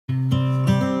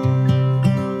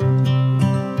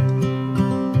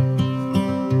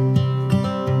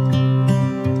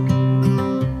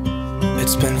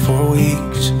for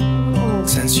weeks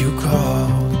since you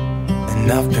called,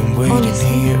 and I've been waiting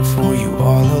here for you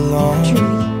all along.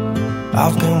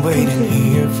 I've been waiting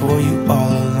here for you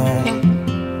all along.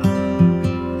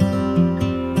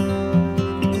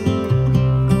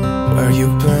 Where you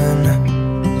been?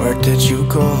 Where did you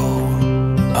go?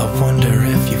 I wonder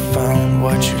if you found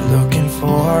what you're looking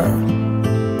for.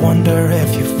 Wonder if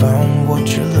you found what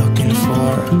you're looking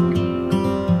for.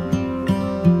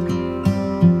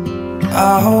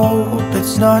 I hope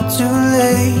it's not too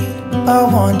late. I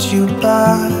want you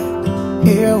back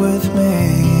here with me.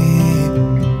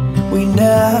 We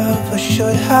never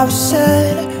should have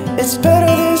said it's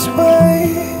better this way.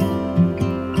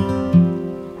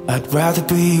 I'd rather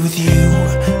be with you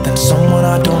than someone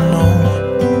I don't know.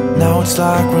 Now it's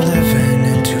like we're living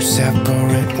in two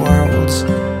separate worlds.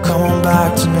 Come on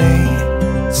back to me,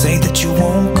 say that you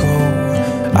won't go.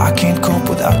 I can't cope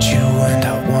without you and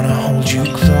I wanna hold you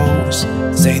close.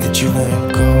 Say that you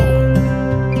won't go.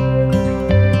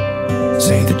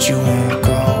 Say that you won't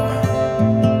go.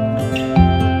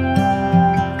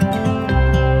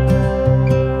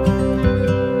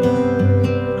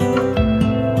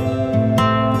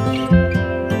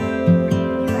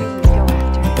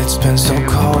 It's been so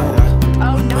cold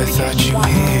without you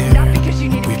here.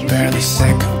 We barely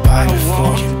said goodbye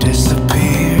before you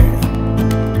disappeared.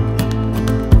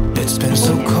 It's been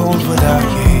so cold without you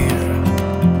here.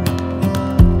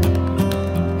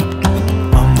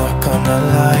 I'm not gonna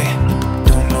lie,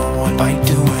 don't know what I'd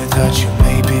do without you.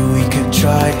 Maybe we could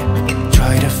try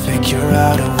to figure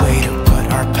out a way to put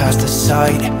our past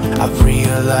aside. I've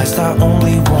realized I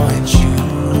only want you.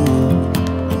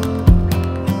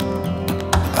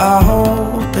 I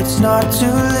hope it's not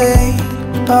too late.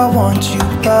 I want you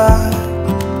back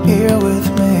here with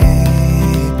me.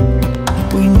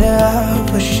 We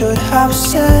never should have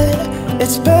said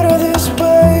it's better this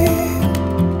way.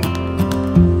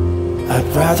 I'd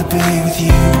rather be with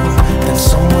you than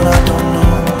someone I don't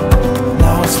know.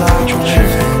 Now it's like we're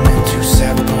living in two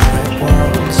separate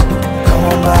worlds. Come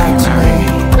on back to me,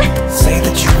 say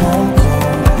that you won't go.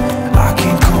 I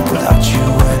can't cope without you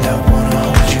and I wanna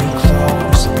hold you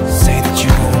close. Say that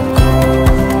you won't go.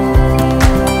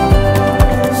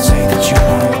 Say that you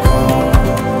won't go.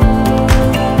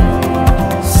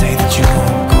 Say that you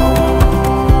won't go.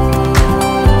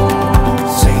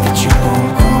 Say that you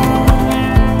won't go.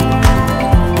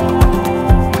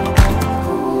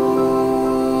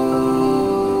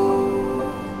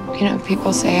 You know,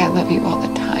 people say I love you all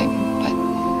the time, but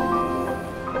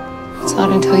it's not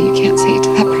until you can't say it to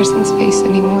that person's face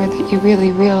anymore that you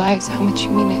really realize how much you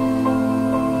mean it.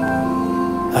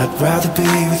 I'd rather be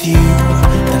with you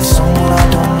than someone I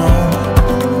don't know.